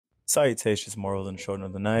Salutations, mortals and children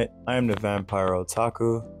of the night. I am the Vampire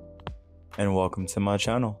Otaku, and welcome to my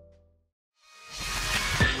channel.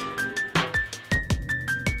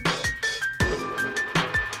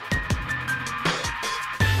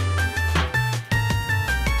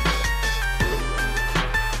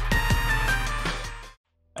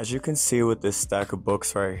 As you can see with this stack of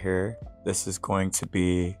books right here, this is going to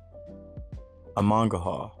be a manga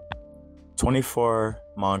haul. 24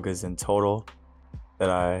 mangas in total that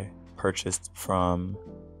I purchased from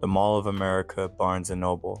the Mall of America, Barnes &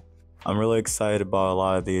 Noble. I'm really excited about a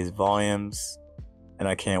lot of these volumes, and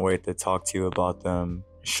I can't wait to talk to you about them,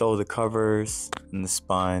 show the covers and the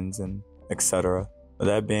spines and etc. With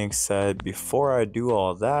that being said, before I do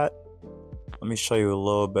all that, let me show you a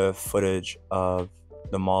little bit of footage of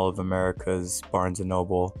the Mall of America's Barnes &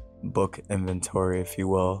 Noble book inventory, if you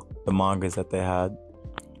will, the mangas that they had,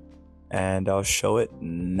 and I'll show it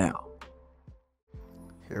now.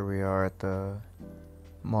 Here we are at the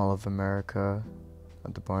Mall of America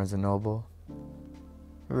at the Barnes & Noble.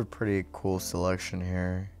 We have a pretty cool selection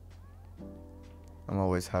here. I'm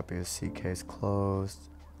always happy to see case closed.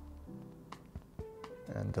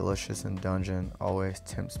 And Delicious in Dungeon always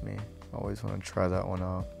tempts me. Always want to try that one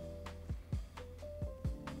out.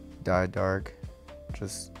 Die Dark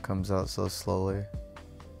just comes out so slowly.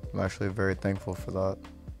 I'm actually very thankful for that.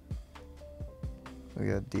 We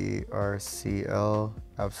got DRCL,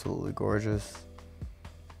 absolutely gorgeous.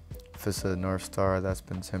 Fist of the North Star, that's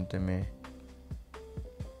been tempting me.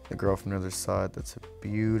 The Girl from the Other Side, that's a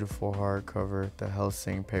beautiful hardcover. The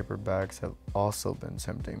Hellsing paperbacks have also been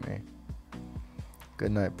tempting me.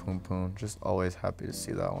 Good Night Poon Poon, just always happy to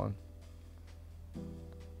see that one.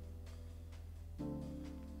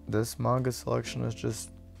 This manga selection is just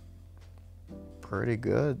pretty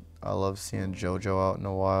good. I love seeing JoJo out in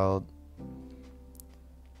the wild.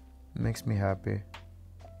 It makes me happy.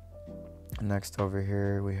 Next over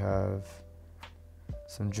here we have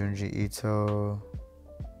some Junji Ito.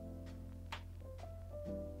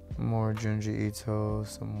 More Junji Ito,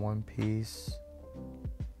 some One Piece,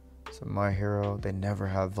 some My Hero. They never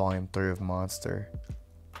have volume 3 of Monster.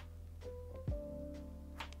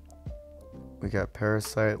 We got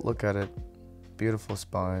Parasite, look at it, beautiful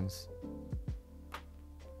spines.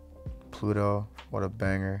 Pluto, what a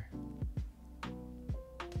banger.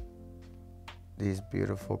 These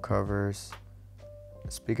beautiful covers.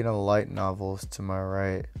 Speaking of light novels, to my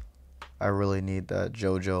right, I really need that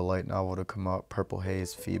JoJo light novel to come out, Purple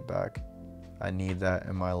Haze Feedback. I need that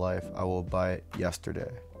in my life. I will buy it yesterday.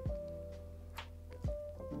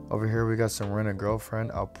 Over here we got some Rent a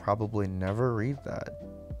Girlfriend. I'll probably never read that.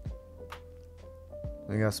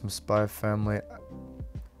 We got some Spy Family.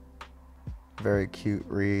 Very cute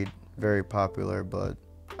read, very popular, but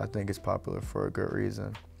I think it's popular for a good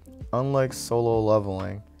reason. Unlike Solo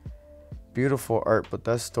Leveling, beautiful art, but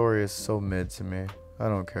that story is so mid to me. I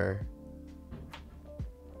don't care.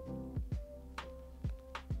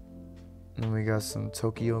 And we got some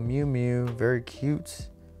Tokyo Mew Mew, very cute.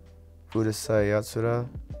 Udasai Yatsura.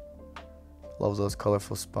 Love those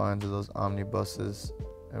colorful spines of those omnibuses.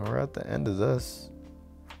 And we're at the end of this.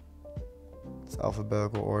 It's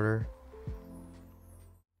alphabetical order.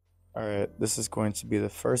 Alright, this is going to be the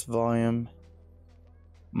first volume.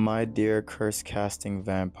 My Dear Curse Casting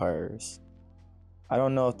Vampires. I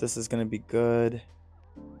don't know if this is going to be good.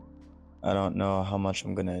 I don't know how much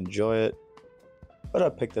I'm going to enjoy it. But I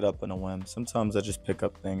picked it up on a whim. Sometimes I just pick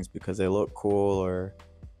up things because they look cool or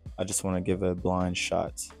I just want to give it a blind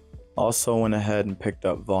shot. Also went ahead and picked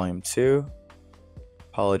up volume 2.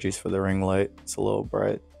 Apologies for the ring light. It's a little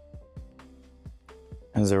bright.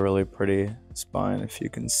 Has a really pretty spine, if you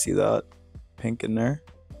can see that pink in there.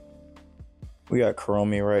 We got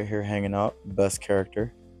Kuromi right here hanging out, best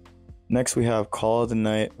character. Next we have Call of the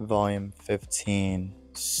Night volume 15.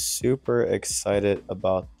 Super excited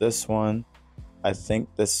about this one. I think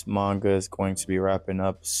this manga is going to be wrapping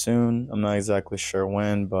up soon. I'm not exactly sure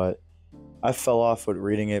when, but I fell off with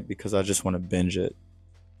reading it because I just want to binge it.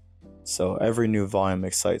 So every new volume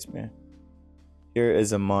excites me. Here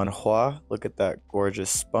is a manhwa. Look at that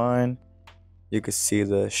gorgeous spine. You can see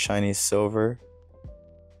the shiny silver.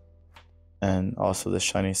 And also the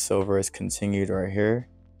shiny silver is continued right here.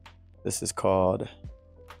 This is called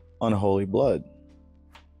Unholy Blood.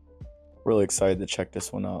 Really excited to check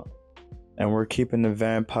this one out. And we're keeping the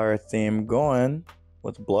vampire theme going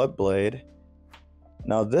with Bloodblade.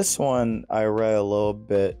 Now this one, I read a little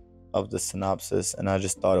bit of the synopsis and I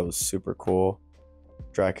just thought it was super cool.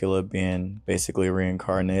 Dracula being basically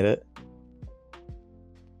reincarnated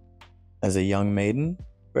as a young maiden.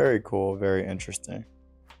 Very cool, very interesting.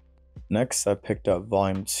 Next, I picked up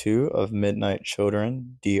volume 2 of Midnight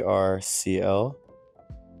Children, DRCL.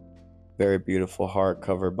 Very beautiful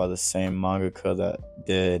hardcover by the same mangaka that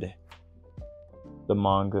did the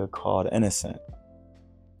manga called Innocent.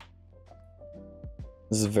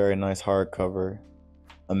 This is a very nice hardcover.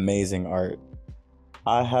 Amazing art.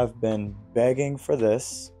 I have been begging for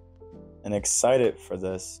this and excited for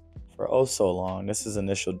this for oh so long. This is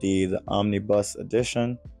Initial D, the omnibus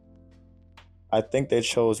edition. I think they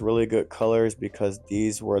chose really good colors because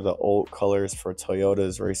these were the old colors for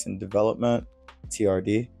Toyota's Racing Development,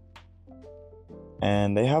 TRD.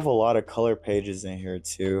 And they have a lot of color pages in here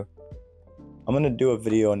too. I'm going to do a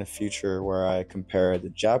video in the future where I compare the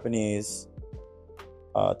Japanese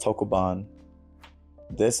Tokuban,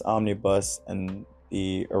 this omnibus, and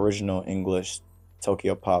the original English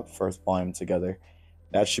Tokyo Pop first volume together.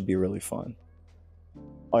 That should be really fun.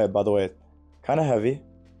 Oh yeah, by the way, kind of heavy.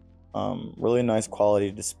 Really nice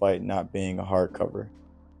quality despite not being a hardcover.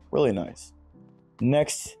 Really nice.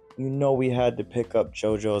 Next, we had to pick up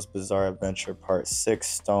JoJo's Bizarre Adventure Part 6,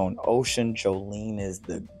 Stone Ocean. Jolene is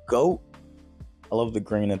the GOAT. I love the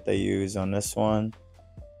green that they use on this one,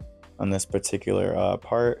 on this particular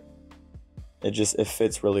part. It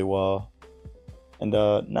fits really well. And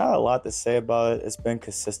not a lot to say about it. It's been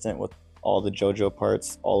consistent with all the JoJo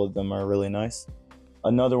parts. All of them are really nice.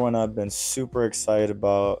 Another one I've been super excited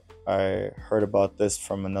about. I heard about this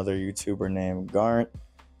from another YouTuber named Garnt.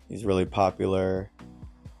 He's really popular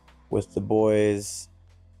with the boys.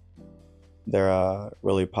 They're a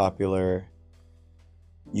really popular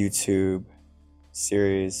YouTube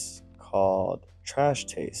series called Trash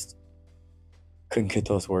Taste. Couldn't get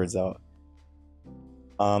those words out.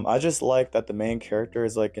 I just like that the main character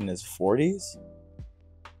is like in his 40s.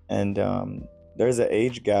 And there's an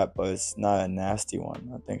age gap, but it's not a nasty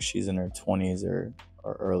one. I think she's in her 20s or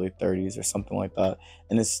early 30s or something like that.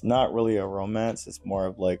 And it's not really a romance. It's more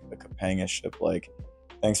of like a companionship. Like,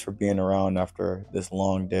 thanks for being around after this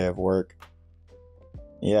long day of work.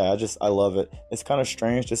 Yeah, I love it. It's kind of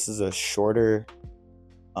strange. This is a shorter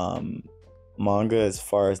manga as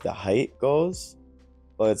far as the height goes,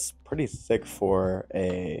 but it's pretty thick for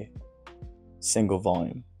a single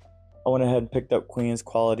volume. I went ahead and picked up Queen's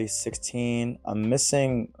Quality 16. I'm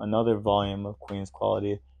missing another volume of Queen's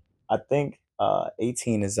Quality. I think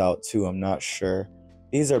 18 is out too. I'm not sure.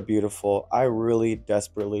 These are beautiful. I really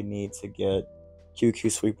desperately need to get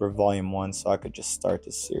QQ Sweeper Volume 1 so I could just start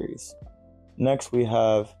this series. Next we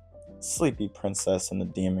have Sleepy Princess in the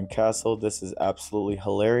Demon Castle. This is absolutely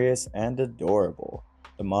hilarious and adorable.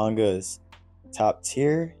 The manga is top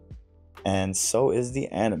tier, and so is the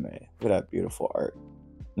anime. Look at that beautiful art.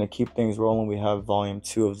 And to keep things rolling, we have Volume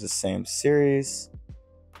 2 of the same series.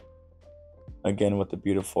 Again with the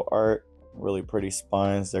beautiful art, really pretty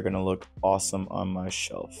spines. They're going to look awesome on my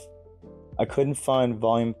shelf. I couldn't find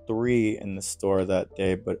Volume 3 in the store that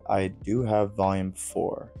day, but I do have Volume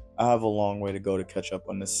 4. I have a long way to go to catch up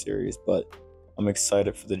on this series, but I'm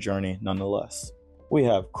excited for the journey nonetheless. We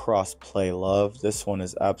have Crossplay Love. This one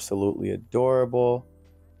is absolutely adorable.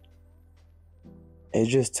 It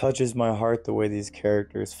just touches my heart the way these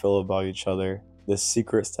characters feel about each other, the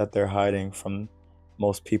secrets that they're hiding from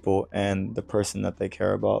most people and the person that they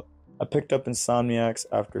care about. I picked up Insomniac's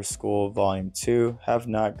After School Volume 2. Have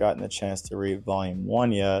not gotten a chance to read Volume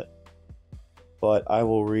 1 yet, but I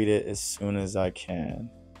will read it as soon as I can.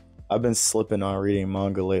 I've been slipping on reading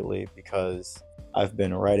manga lately because I've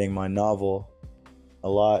been writing my novel a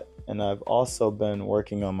lot, and I've also been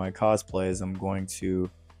working on my cosplays. I'm going to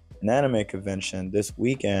an anime convention this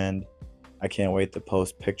weekend. I can't wait to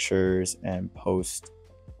post pictures and post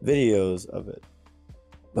videos of it.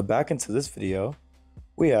 But back into this video,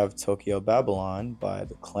 we have Tokyo Babylon by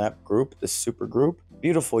the Clamp Group, the super group.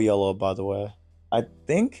 Beautiful yellow, by the way. I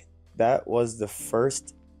think that was the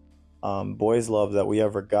first boys love that we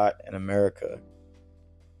ever got in America.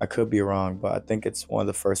 I could be wrong, but I think it's one of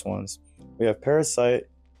the first ones. We have Parasite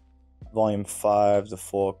Volume 5, the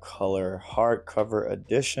full color hardcover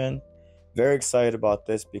edition. Very excited about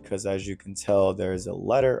this because, as you can tell, there's a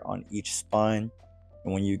letter on each spine,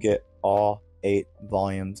 and when you get all 8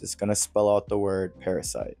 volumes, it's going to spell out the word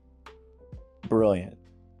Parasite. Brilliant.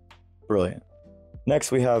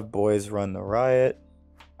 Next we have Boys Run the Riot.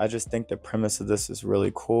 I just think the premise of this is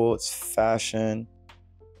really cool. It's fashion,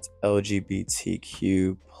 it's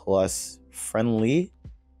LGBTQ plus friendly,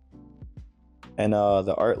 and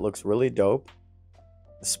the art looks really dope.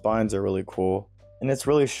 The spines are really cool, and it's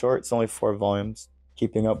really short. It's only 4 volumes.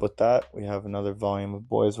 Keeping up with that, we have another volume of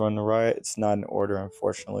Boys Run the Riot. It's not in order,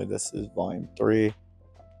 unfortunately. This is Volume 3.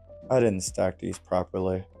 I didn't stack these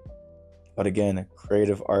properly. But again,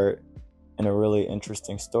 creative art and a really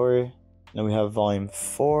interesting story. Then we have volume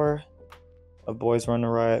 4 of Boys Run the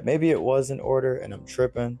Riot. Maybe it was in order and I'm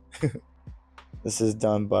tripping. This is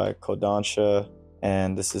done by Kodansha,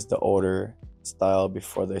 and this is the older style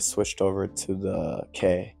before they switched over to the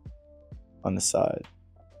K on the side.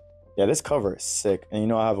 Yeah, this cover is sick. And you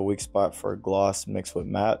know I have a weak spot for gloss mixed with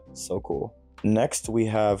matte. So cool. Next, we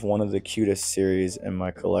have one of the cutest series in my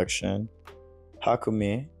collection,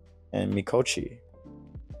 Hakumi and Mikochi.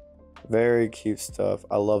 Very cute stuff.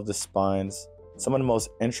 I love the spines. Some of the most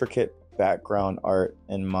intricate background art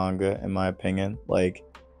in manga, in my opinion. Like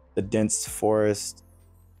the dense forest,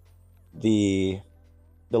 the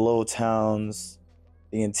little towns,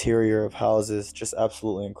 the interior of houses, just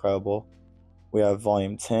absolutely incredible. We have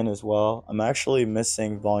volume 10 as well. I'm actually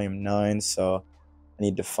missing volume 9, so I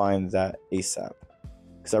need to find that ASAP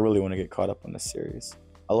because I really want to get caught up on the series.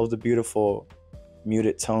 I love the beautiful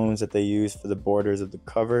muted tones that they use for the borders of the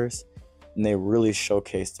covers, and they really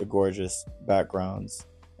showcase the gorgeous backgrounds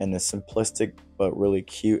and the simplistic but really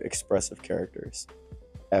cute expressive characters.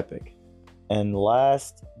 Epic. And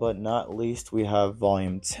last but not least, we have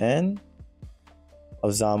volume 10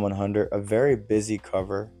 of Zom 100, a very busy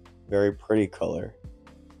cover, very pretty color,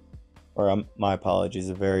 or my apologies,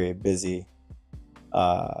 a very busy,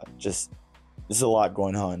 there's a lot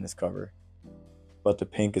going on in this cover, but the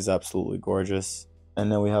pink is absolutely gorgeous. And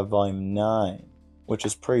then we have volume 9, which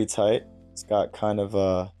is pretty tight. It's got kind of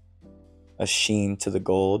a sheen to the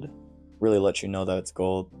gold, really lets you know that it's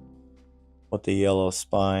gold with the yellow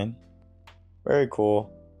spine. Very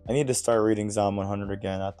cool. I need to start reading Zom 100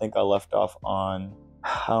 again. I think I left off on,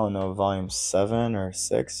 I don't know, volume 7 or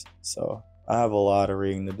 6. So I have a lot of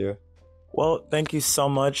reading to do. Well, thank you so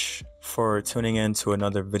much for tuning in to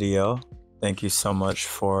another video. Thank you so much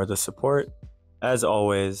for the support. As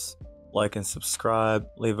always, like and subscribe,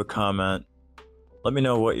 leave a comment. Let me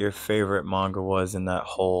know what your favorite manga was in that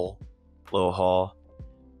whole little haul.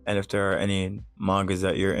 And if there are any mangas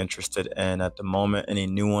that you're interested in at the moment, any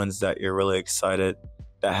new ones that you're really excited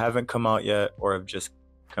that haven't come out yet or have just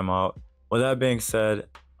come out. With that being said,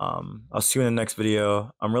 I'll see you in the next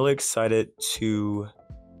video. I'm really excited to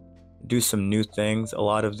do some new things. A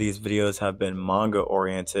lot of these videos have been manga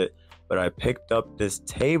oriented, but I picked up this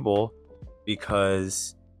table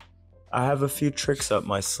because I have a few tricks up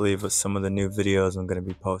my sleeve with some of the new videos I'm going to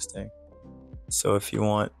be posting. So if you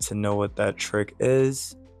want to know what that trick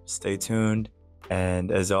is, stay tuned.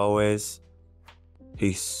 And as always,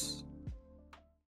 peace.